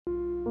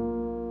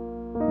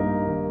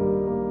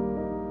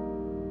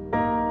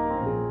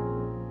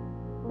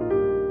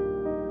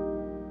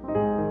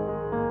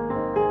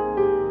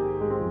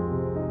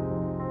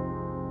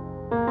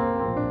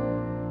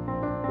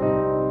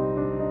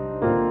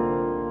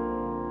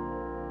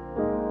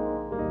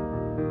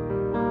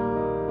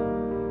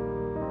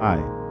Hi,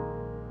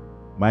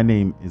 my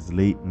name is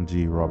Leighton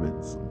G.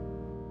 Robinson,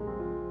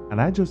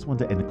 and I just want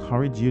to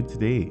encourage you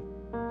today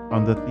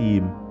on the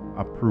theme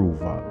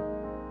approval.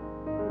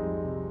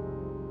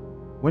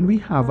 When we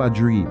have a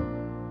dream,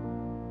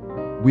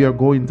 we are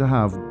going to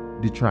have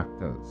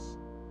detractors.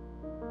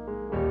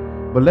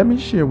 But let me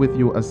share with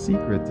you a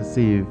secret to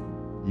save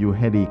you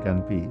headache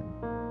and pain,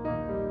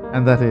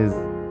 and that is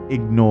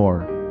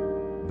ignore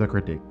the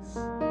critics.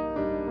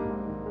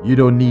 You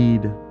don't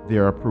need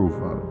their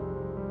approval.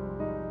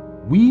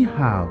 We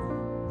have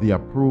the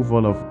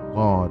approval of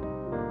God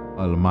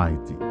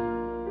Almighty.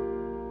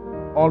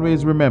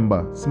 Always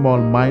remember,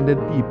 small-minded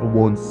people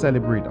won't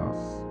celebrate us.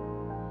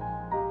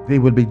 They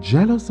will be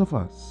jealous of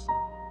us.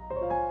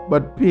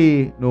 But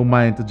pay no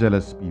mind to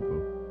jealous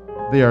people.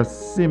 They are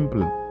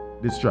simple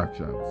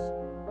distractions.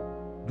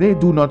 They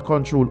do not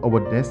control our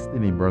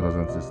destiny, brothers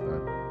and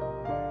sisters.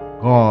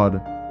 God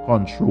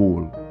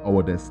controls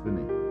our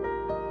destiny.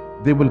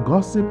 They will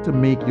gossip to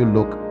make you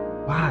look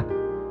bad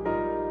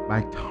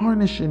by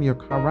tarnishing your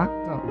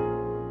character.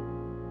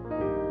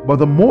 But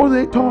the more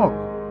they talk,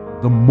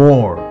 the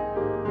more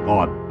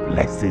God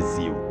blesses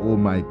you. Oh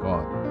my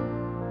God.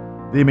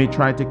 They may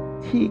try to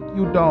take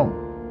you down,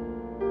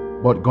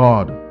 but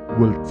God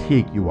will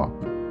take you up.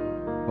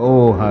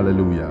 Oh,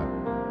 hallelujah.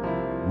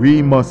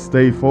 We must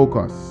stay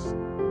focused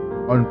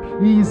on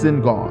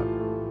pleasing God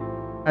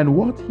and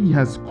what He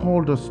has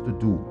called us to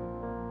do.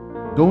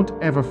 Don't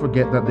ever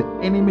forget that the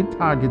enemy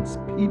targets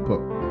people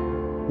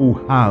who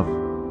have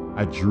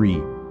a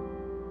dream.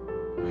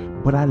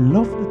 But I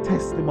love the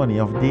testimony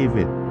of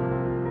David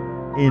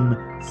in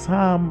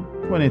Psalm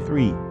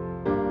 23,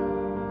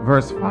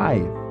 verse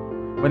 5,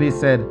 when he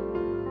said,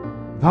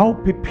 "Thou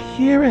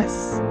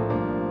preparest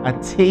a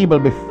table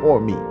before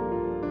me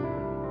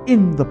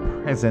in the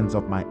presence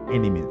of my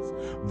enemies.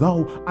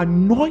 Thou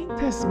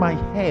anointest my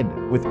head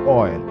with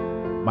oil.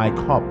 My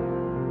cup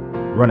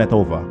runneth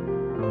over."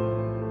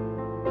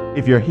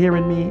 If you're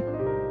hearing me,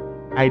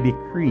 I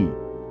decree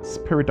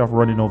spirit of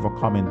running over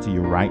coming to you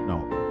right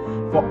now.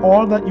 For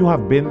all that you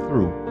have been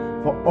through,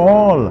 for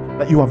all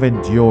that you have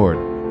endured,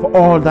 for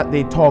all that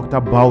they talked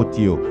about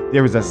you,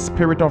 there is a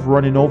spirit of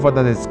running over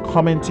that is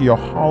coming to your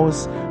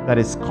house, that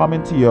is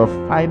coming to your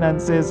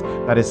finances,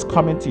 that is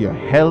coming to your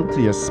health,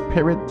 to your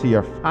spirit, to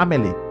your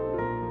family.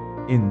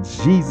 In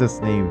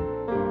Jesus' name,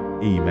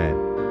 amen.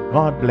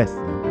 God bless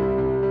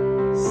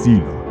you.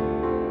 Selah.